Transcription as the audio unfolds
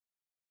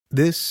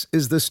This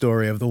is the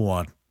story of the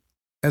one.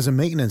 As a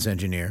maintenance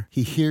engineer,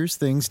 he hears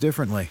things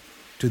differently.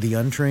 To the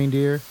untrained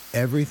ear,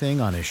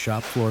 everything on his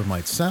shop floor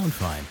might sound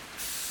fine,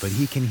 but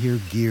he can hear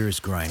gears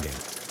grinding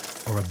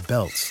or a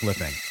belt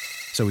slipping.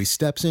 So he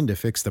steps in to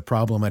fix the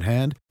problem at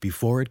hand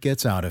before it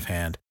gets out of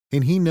hand.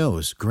 And he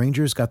knows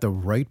Grainger's got the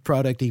right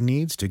product he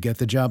needs to get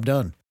the job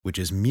done, which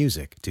is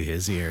music to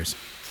his ears.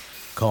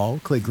 Call,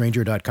 click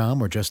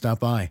Grainger.com, or just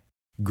stop by.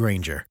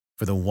 Grainger,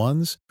 for the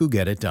ones who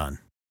get it done.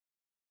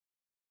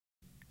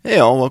 Hey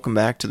all, welcome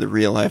back to the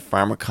Real Life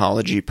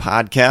Pharmacology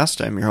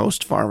Podcast. I'm your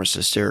host,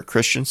 pharmacist Eric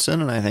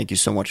Christensen, and I thank you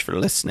so much for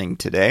listening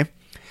today.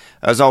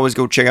 As always,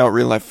 go check out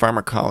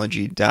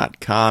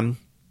reallifepharmacology.com.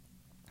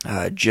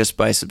 Just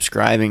by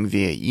subscribing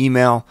via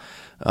email,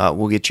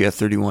 we'll get you a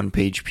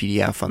 31-page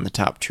PDF on the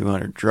top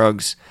 200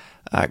 drugs.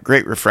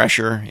 Great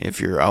refresher if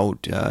you're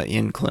out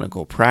in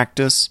clinical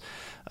practice,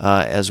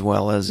 as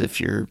well as if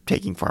you're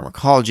taking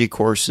pharmacology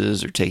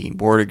courses or taking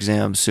board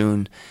exams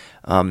soon.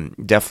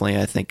 Definitely,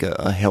 I think,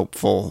 a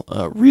helpful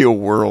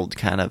real-world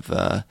kind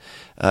of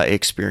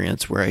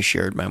experience where I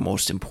shared my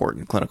most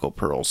important clinical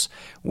pearls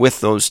with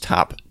those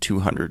top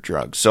 200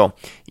 drugs. So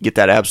you get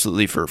that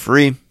absolutely for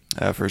free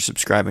for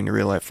subscribing to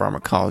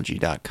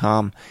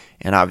reallifepharmacology.com.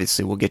 And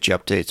obviously, we'll get you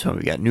updates when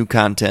we got new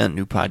content,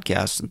 new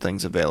podcasts, and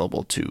things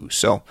available too.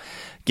 So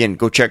again,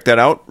 go check that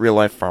out,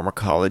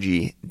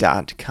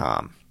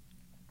 reallifepharmacology.com.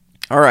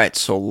 All right,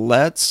 so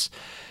let's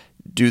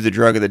do the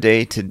drug of the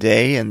day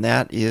today, and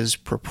that is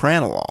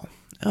propranolol.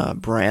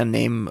 Brand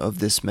name of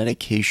this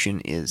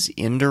medication is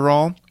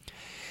Inderal.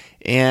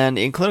 And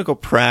in clinical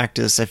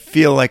practice, I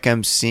feel like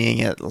I'm seeing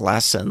it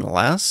less and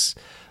less,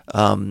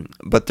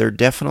 but there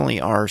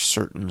definitely are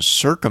certain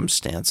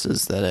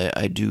circumstances that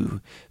I do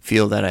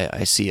feel that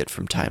I see it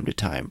from time to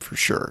time for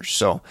sure.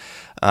 So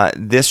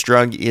this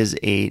drug is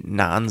a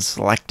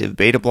non-selective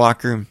beta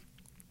blocker.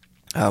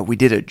 We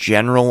did a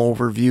general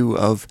overview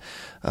of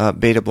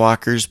beta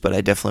blockers, but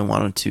I definitely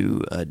wanted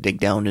to dig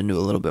down into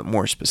a little bit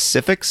more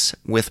specifics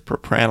with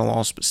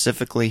propranolol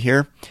specifically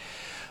here.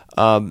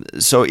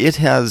 So it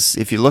has,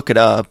 if you look it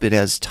up, it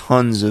has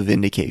tons of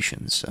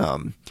indications.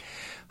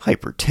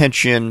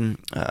 Hypertension,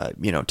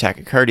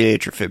 tachycardia,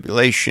 atrial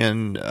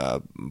fibrillation,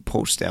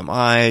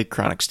 post-MI,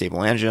 chronic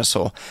stable angina,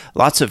 so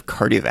lots of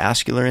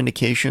cardiovascular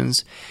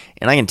indications.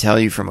 And I can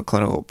tell you from a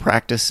clinical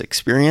practice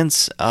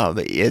experience,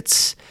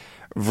 it's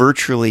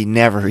virtually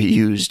never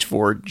used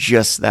for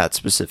just that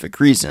specific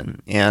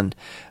reason. And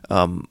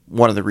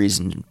one of the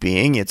reasons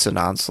being it's a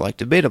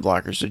non-selective beta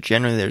blocker. So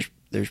generally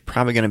there's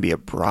probably going to be a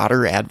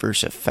broader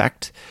adverse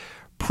effect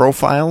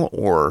profile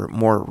or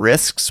more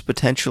risks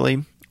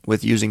potentially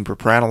with using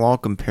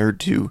propranolol compared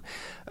to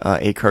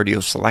a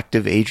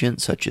cardioselective agent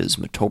such as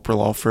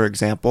metoprolol, for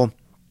example.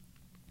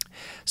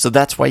 So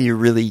that's why you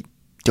really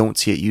don't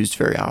see it used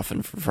very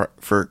often for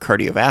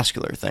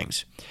cardiovascular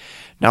things.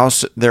 Now,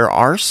 so there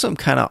are some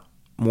kind of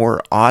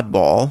more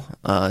oddball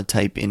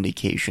type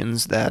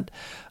indications that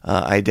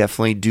I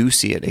definitely do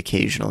see it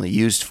occasionally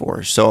used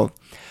for. So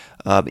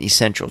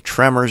essential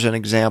tremor is an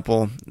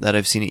example that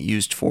I've seen it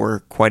used for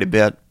quite a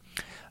bit.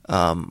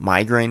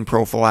 Migraine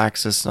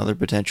prophylaxis, another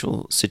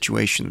potential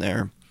situation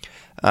there.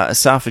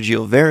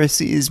 Esophageal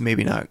varices,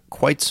 maybe not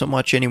quite so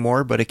much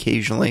anymore, but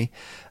occasionally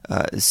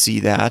see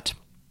that.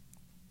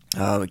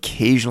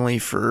 Occasionally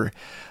for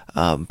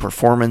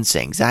performance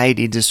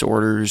anxiety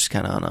disorders,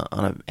 kind of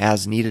on a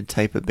as-needed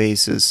type of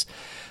basis.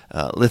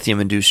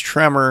 Lithium-induced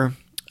tremor,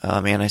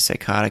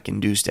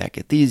 antipsychotic-induced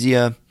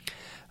akathisia,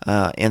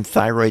 and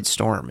thyroid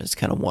storm is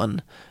kind of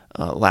one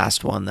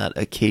last one that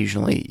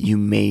occasionally you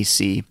may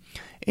see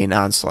a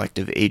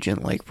non-selective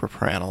agent like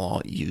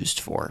propranolol used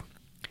for.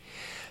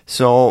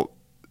 So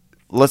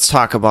let's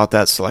talk about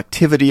that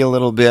selectivity a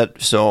little bit.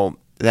 So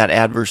that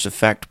adverse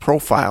effect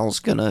profile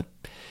is going to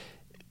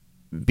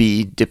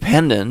be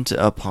dependent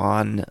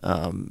upon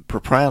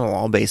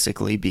propranolol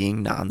basically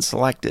being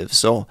non-selective.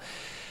 So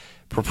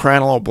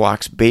propranolol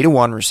blocks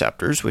beta-1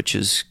 receptors, which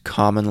is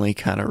commonly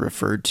kind of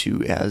referred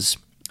to as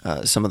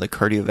some of the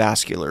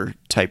cardiovascular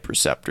type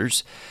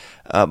receptors,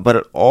 but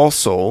it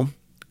also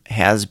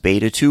has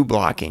beta-2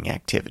 blocking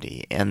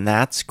activity, and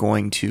that's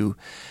going to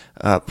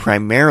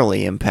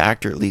primarily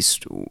impact, or at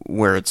least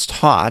where it's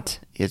taught,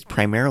 it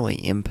primarily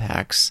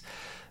impacts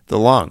the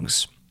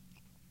lungs.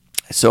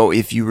 So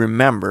if you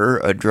remember,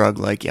 a drug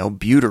like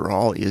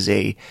albuterol is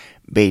a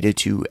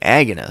beta-2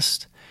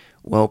 agonist.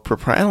 Well,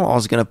 propranolol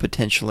is going to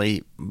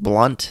potentially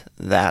blunt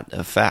that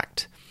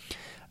effect.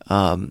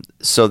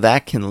 So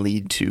that can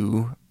lead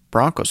to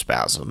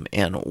bronchospasm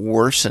and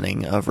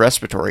worsening of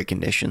respiratory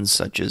conditions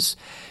such as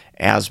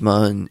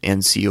asthma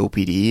and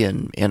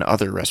COPD and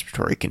other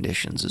respiratory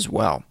conditions as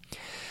well.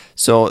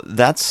 So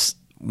that's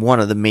one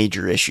of the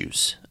major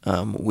issues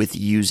with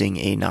using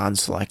a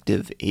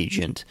non-selective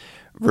agent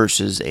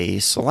versus a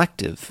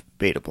selective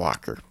beta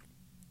blocker.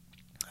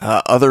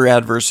 Other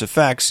adverse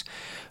effects,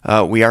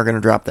 we are going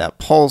to drop that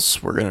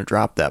pulse, we're going to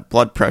drop that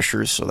blood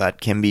pressure, so that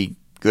can be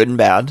good and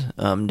bad,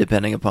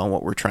 depending upon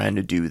what we're trying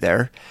to do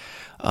there.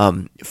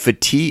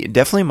 Fatigue,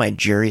 definitely my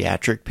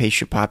geriatric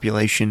patient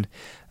population,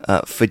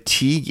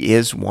 fatigue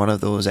is one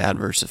of those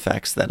adverse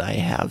effects that I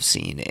have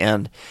seen.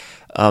 And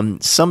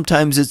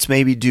sometimes it's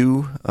maybe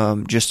due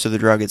just to the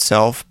drug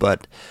itself,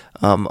 but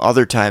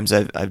other times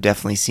I've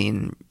definitely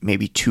seen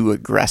maybe too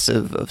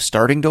aggressive of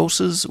starting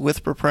doses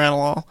with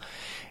propranolol.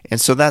 And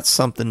so that's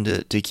something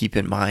to keep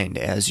in mind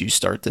as you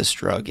start this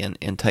drug and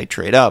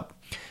titrate up,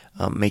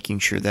 making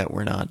sure that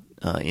we're not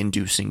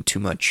inducing too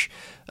much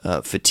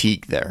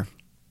fatigue there.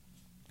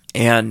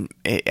 And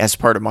as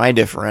part of my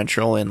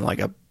differential in like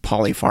a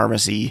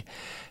polypharmacy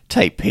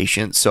type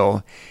patient,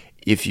 so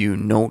if you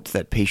note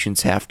that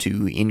patients have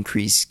to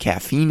increase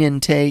caffeine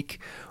intake,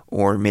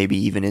 or maybe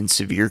even in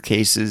severe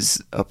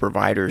cases, a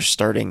provider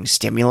starting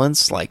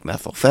stimulants like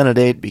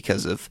methylphenidate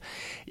because of,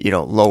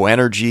 low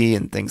energy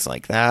and things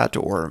like that,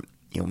 or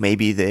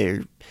maybe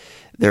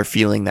they're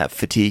feeling that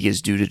fatigue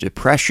is due to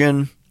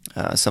depression,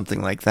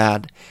 something like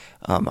that.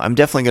 I'm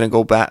definitely going to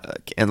go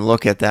back and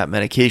look at that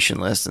medication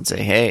list and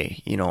say,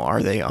 hey,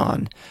 are they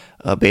on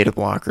a beta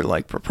blocker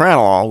like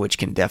propranolol, which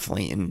can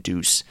definitely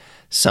induce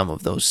some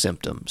of those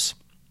symptoms.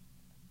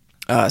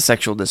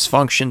 Sexual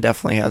dysfunction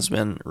definitely has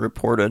been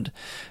reported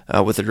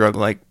with a drug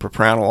like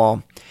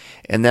propranolol.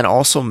 And then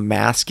also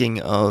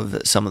masking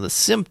of some of the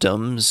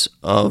symptoms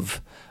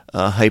of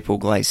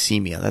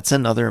hypoglycemia. That's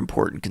another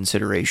important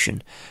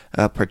consideration,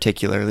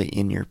 particularly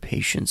in your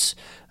patients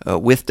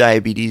with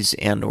diabetes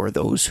and or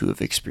those who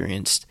have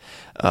experienced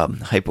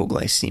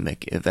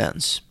hypoglycemic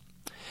events.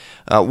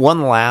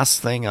 One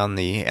last thing on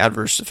the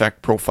adverse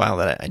effect profile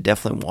that I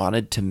definitely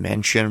wanted to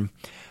mention,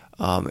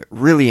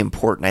 really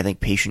important, I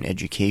think, patient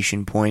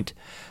education point.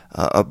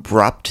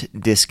 Abrupt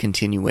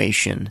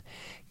discontinuation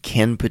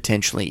can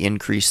potentially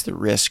increase the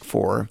risk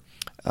for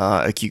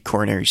acute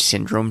coronary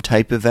syndrome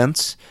type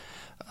events,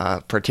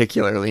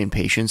 particularly in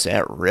patients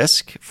at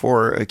risk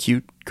for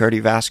acute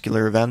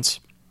cardiovascular events.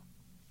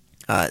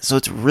 So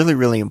it's really,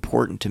 really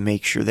important to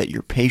make sure that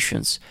your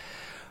patients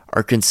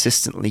are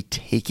consistently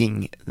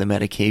taking the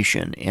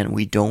medication, and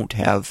we don't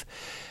have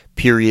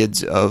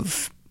periods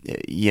of,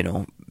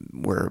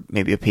 where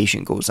maybe a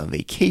patient goes on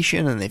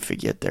vacation and they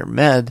forget their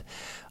med.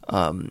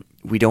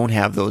 We don't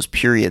have those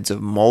periods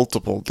of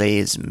multiple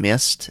days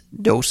missed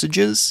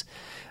dosages,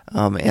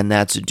 and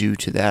that's due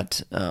to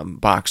that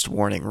boxed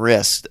warning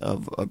risk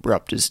of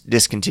abrupt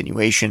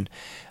discontinuation,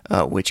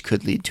 which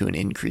could lead to an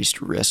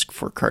increased risk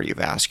for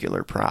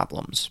cardiovascular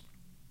problems.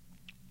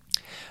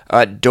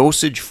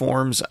 Dosage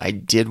forms I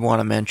did want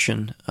to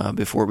mention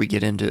before we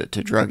get into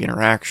drug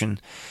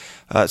interaction.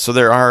 So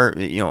there are,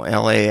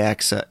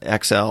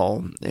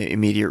 LA-XL,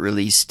 immediate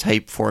release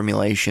type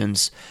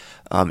formulations.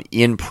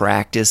 In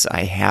practice,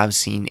 I have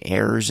seen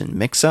errors in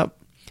mix-up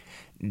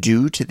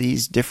due to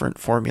these different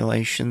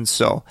formulations.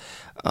 So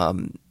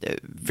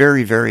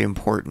very, very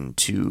important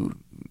to,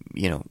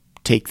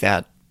 take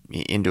that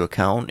into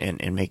account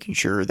and making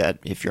sure that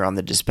if you're on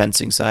the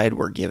dispensing side,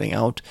 we're giving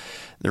out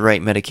the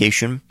right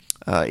medication.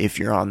 If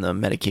you're on the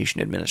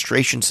medication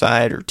administration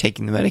side or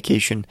taking the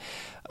medication,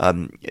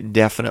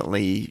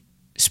 definitely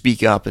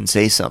speak up and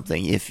say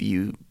something if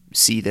you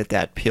see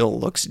that pill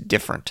looks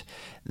different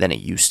than it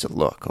used to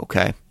look,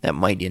 okay? That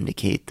might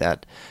indicate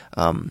that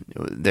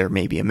there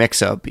may be a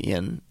mix-up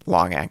in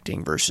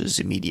long-acting versus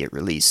immediate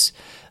release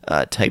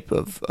type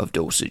of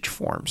dosage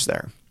forms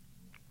there.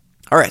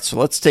 All right, so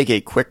let's take a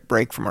quick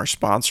break from our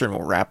sponsor and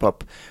we'll wrap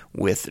up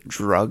with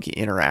drug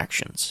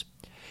interactions.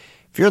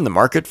 If you're in the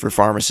market for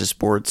pharmacist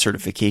board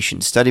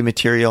certification study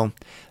material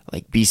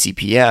like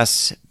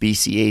BCPS,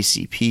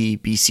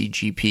 BCACP,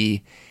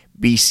 BCGP,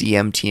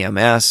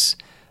 BCMTMS,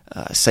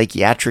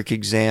 psychiatric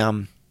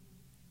exam,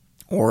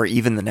 or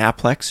even the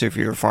NAPLEX if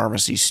you're a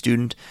pharmacy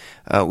student,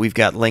 we've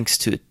got links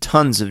to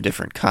tons of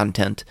different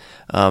content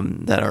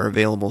that are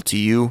available to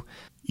you.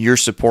 Your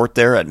support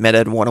there at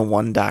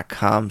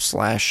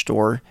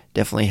meded101.com/store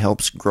definitely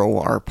helps grow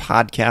our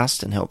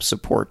podcast and helps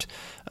support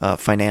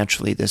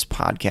financially this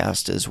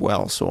podcast as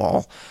well, so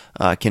all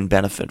can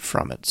benefit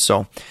from it.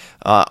 So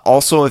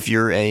also, if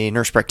you're a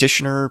nurse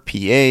practitioner,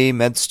 PA,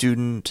 med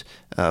student,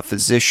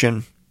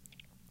 physician,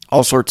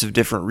 all sorts of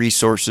different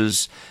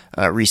resources,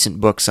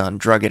 recent books on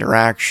drug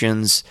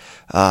interactions,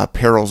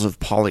 perils of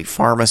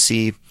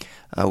polypharmacy.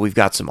 We've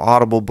got some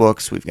Audible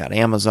books, we've got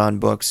Amazon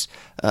books,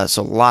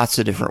 so lots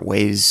of different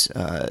ways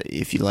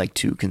if you like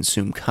to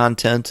consume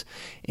content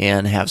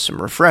and have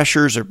some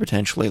refreshers or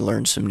potentially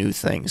learn some new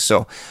things.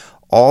 So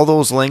all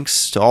those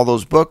links to all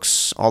those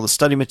books, all the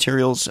study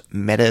materials,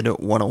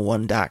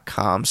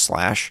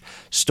 meded101.com/store,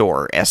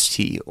 STORE.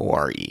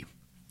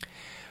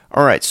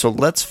 All right, so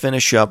let's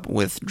finish up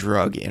with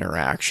drug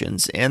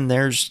interactions, and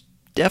there's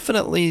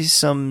definitely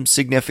some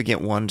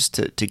significant ones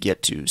to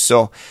get to.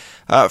 So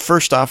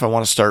first off, I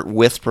want to start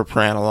with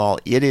propranolol.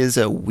 It is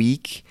a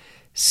weak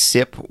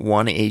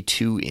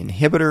CYP1A2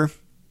 inhibitor.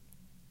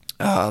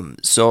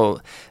 So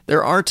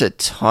there aren't a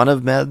ton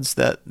of meds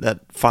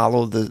that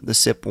follow the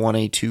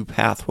CYP1A2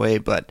 pathway,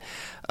 but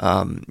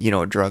a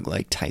drug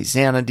like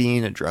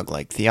tizanidine, a drug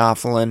like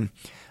theophylline,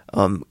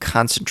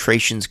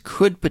 concentrations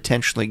could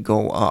potentially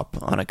go up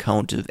on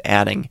account of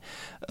adding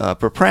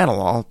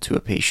propranolol to a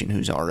patient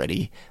who's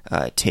already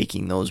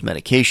taking those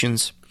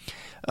medications.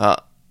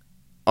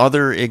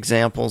 Other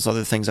examples,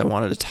 other things I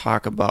wanted to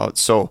talk about.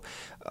 So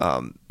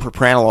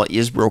propranolol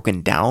is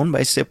broken down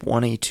by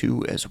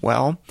CYP1A2 as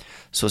well.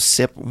 So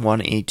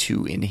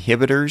CYP1A2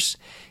 inhibitors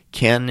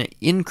can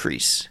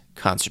increase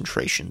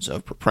concentrations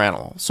of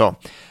propranolol. So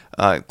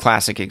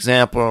classic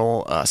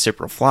example,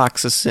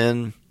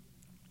 ciprofloxacin,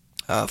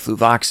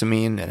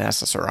 fluvoxamine, an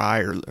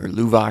SSRI or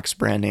Luvox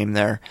brand name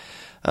there.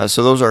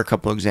 So those are a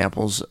couple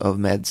examples of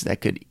meds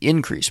that could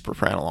increase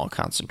propranolol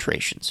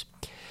concentrations.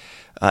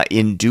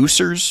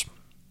 Inducers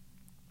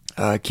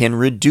can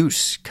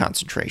reduce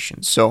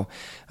concentrations. So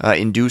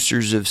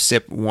inducers of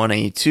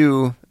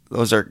CYP1A2,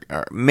 those are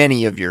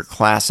many of your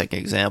classic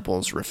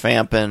examples: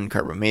 rifampin,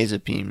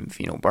 carbamazepine,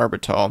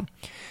 phenobarbital.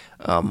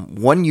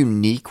 One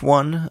unique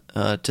one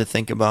to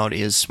think about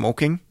is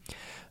smoking.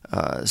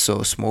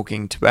 So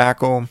smoking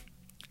tobacco,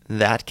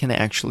 that can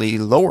actually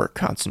lower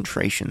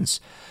concentrations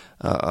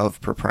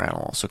of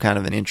propranolol. So kind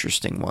of an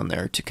interesting one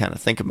there to kind of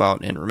think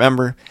about and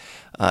remember.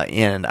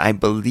 And I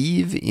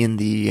believe in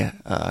the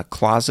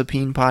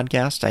clozapine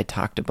podcast, I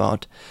talked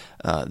about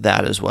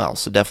that as well.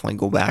 So definitely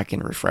go back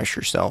and refresh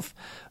yourself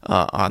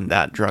on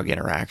that drug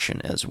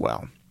interaction as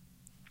well.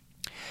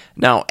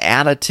 Now,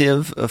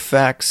 additive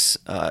effects,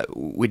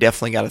 we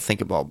definitely got to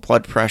think about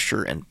blood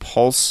pressure and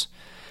pulse.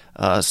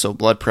 So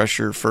blood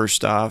pressure,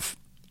 first off,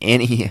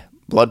 any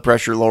blood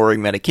pressure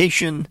lowering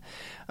medication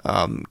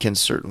can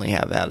certainly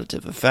have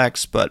additive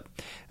effects, but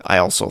I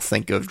also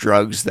think of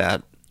drugs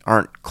that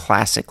aren't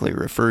classically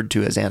referred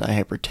to as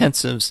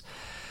antihypertensives.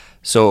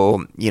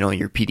 So,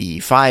 your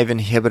PDE5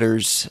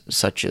 inhibitors,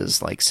 such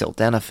as like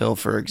sildenafil,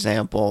 for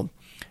example,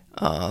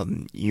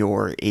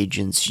 your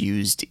agents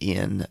used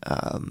in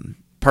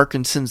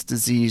Parkinson's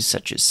disease,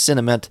 such as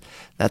Sinemet,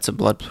 that's a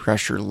blood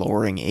pressure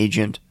lowering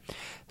agent.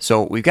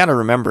 So we've got to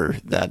remember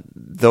that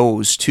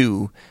those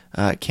two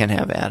can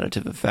have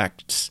additive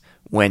effects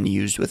when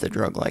used with a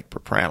drug like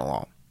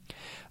propranolol.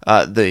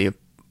 The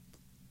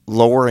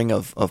lowering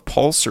of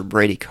pulse or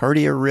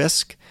bradycardia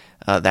risk,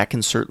 that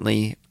can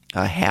certainly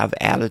have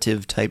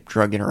additive type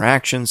drug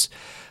interactions.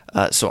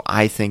 So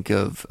I think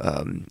of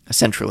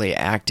centrally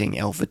acting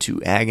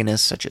alpha-2 agonists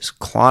such as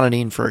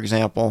clonidine, for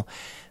example.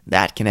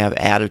 That can have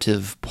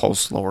additive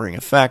pulse lowering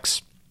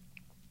effects.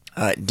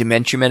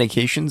 Dementia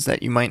medications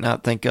that you might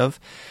not think of,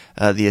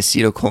 the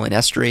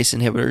acetylcholinesterase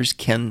inhibitors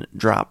can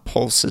drop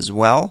pulse as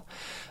well.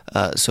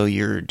 So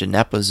your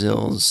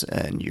donepezils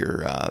and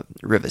your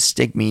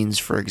rivastigmines,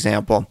 for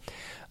example.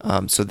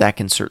 So that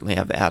can certainly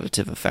have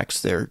additive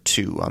effects there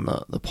too on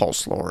the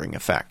pulse lowering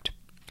effect.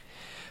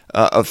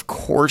 Of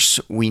course,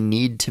 we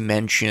need to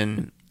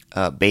mention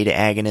beta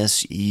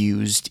agonists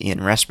used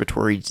in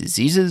respiratory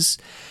diseases.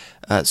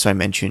 So I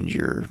mentioned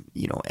your,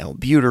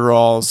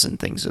 albuterols and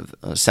things of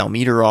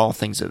salmeterol,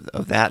 things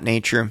of that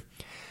nature.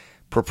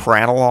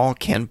 Propranolol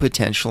can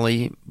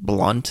potentially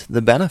blunt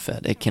the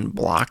benefit. It can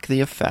block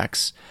the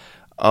effects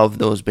of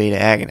those beta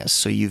agonists.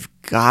 So you've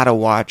got to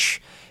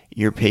watch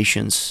your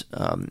patients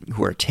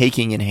who are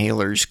taking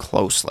inhalers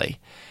closely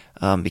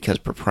because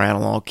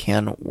propranolol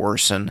can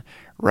worsen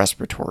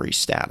respiratory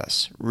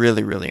status.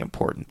 Really, really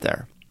important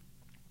there.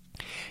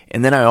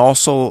 And then I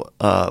also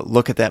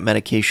look at that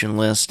medication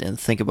list and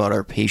think about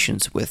our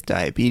patients with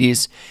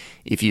diabetes.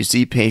 If you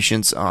see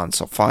patients on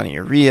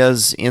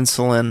sulfonylureas,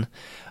 insulin,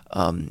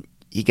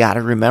 you got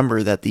to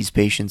remember that these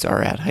patients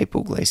are at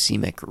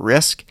hypoglycemic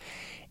risk,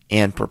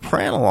 and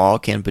propranolol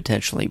can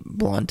potentially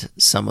blunt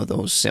some of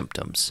those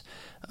symptoms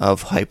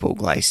of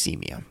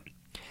hypoglycemia.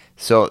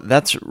 So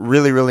that's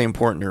really, really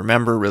important to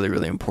remember, really,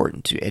 really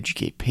important to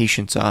educate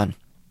patients on.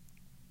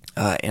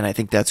 And I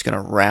think that's going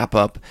to wrap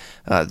up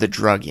the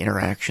drug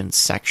interaction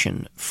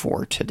section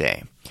for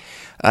today.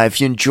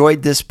 If you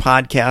enjoyed this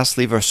podcast,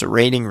 leave us a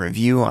rating,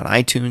 review on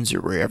iTunes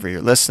or wherever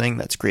you're listening.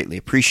 That's greatly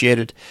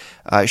appreciated.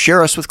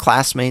 Share us with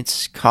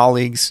classmates,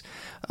 colleagues,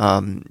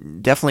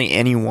 definitely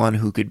anyone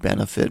who could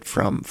benefit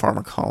from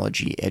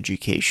pharmacology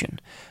education.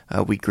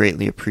 We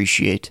greatly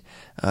appreciate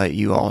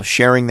you all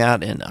sharing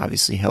that and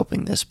obviously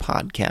helping this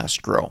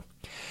podcast grow.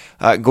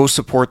 Go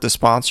support the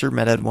sponsor,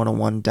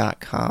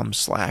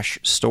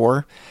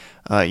 meded101.com/store.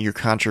 Your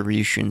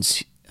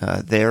contributions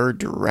there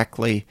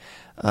directly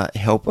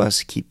help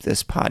us keep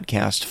this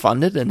podcast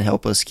funded and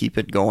help us keep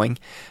it going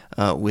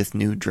with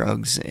new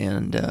drugs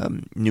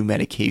and new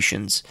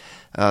medications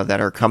that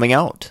are coming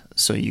out.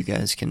 So you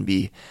guys can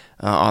be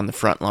on the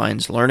front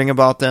lines learning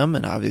about them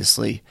and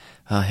obviously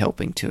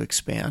helping to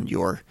expand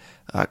your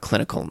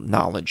clinical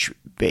knowledge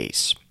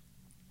base.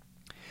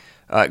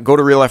 Go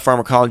to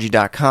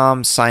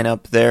reallifepharmacology.com, sign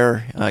up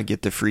there,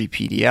 get the free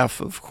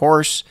PDF, of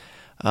course.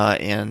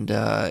 And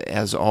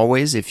as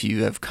always, if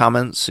you have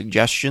comments,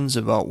 suggestions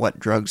about what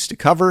drugs to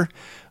cover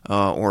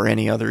or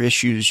any other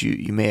issues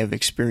you may have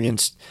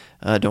experienced,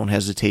 don't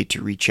hesitate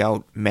to reach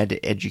out,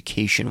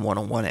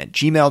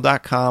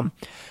 mededucation101@gmail.com,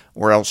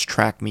 or else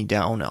track me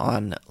down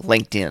on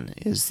LinkedIn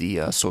is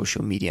the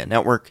social media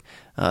network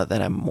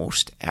that I'm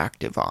most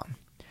active on.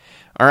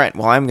 All right,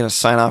 well, I'm going to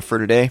sign off for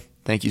today.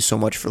 Thank you so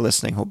much for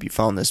listening. Hope you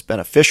found this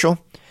beneficial,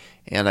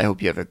 and I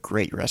hope you have a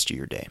great rest of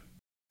your day.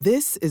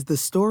 This is the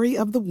story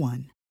of the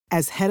one.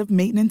 As head of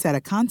maintenance at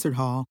a concert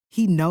hall,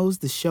 he knows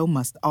the show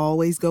must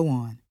always go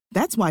on.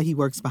 That's why he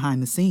works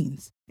behind the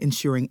scenes,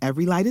 ensuring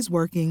every light is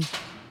working,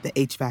 the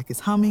HVAC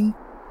is humming,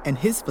 and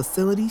his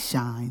facility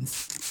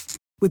shines.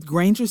 With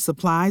Grainger's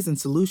supplies and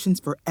solutions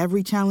for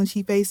every challenge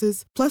he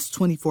faces, plus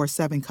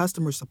 24/7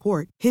 customer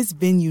support, his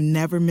venue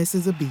never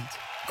misses a beat.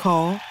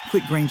 Call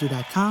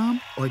quickgrainger.com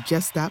or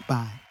just stop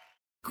by.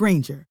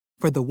 Grainger,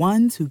 for the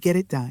ones who get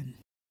it done.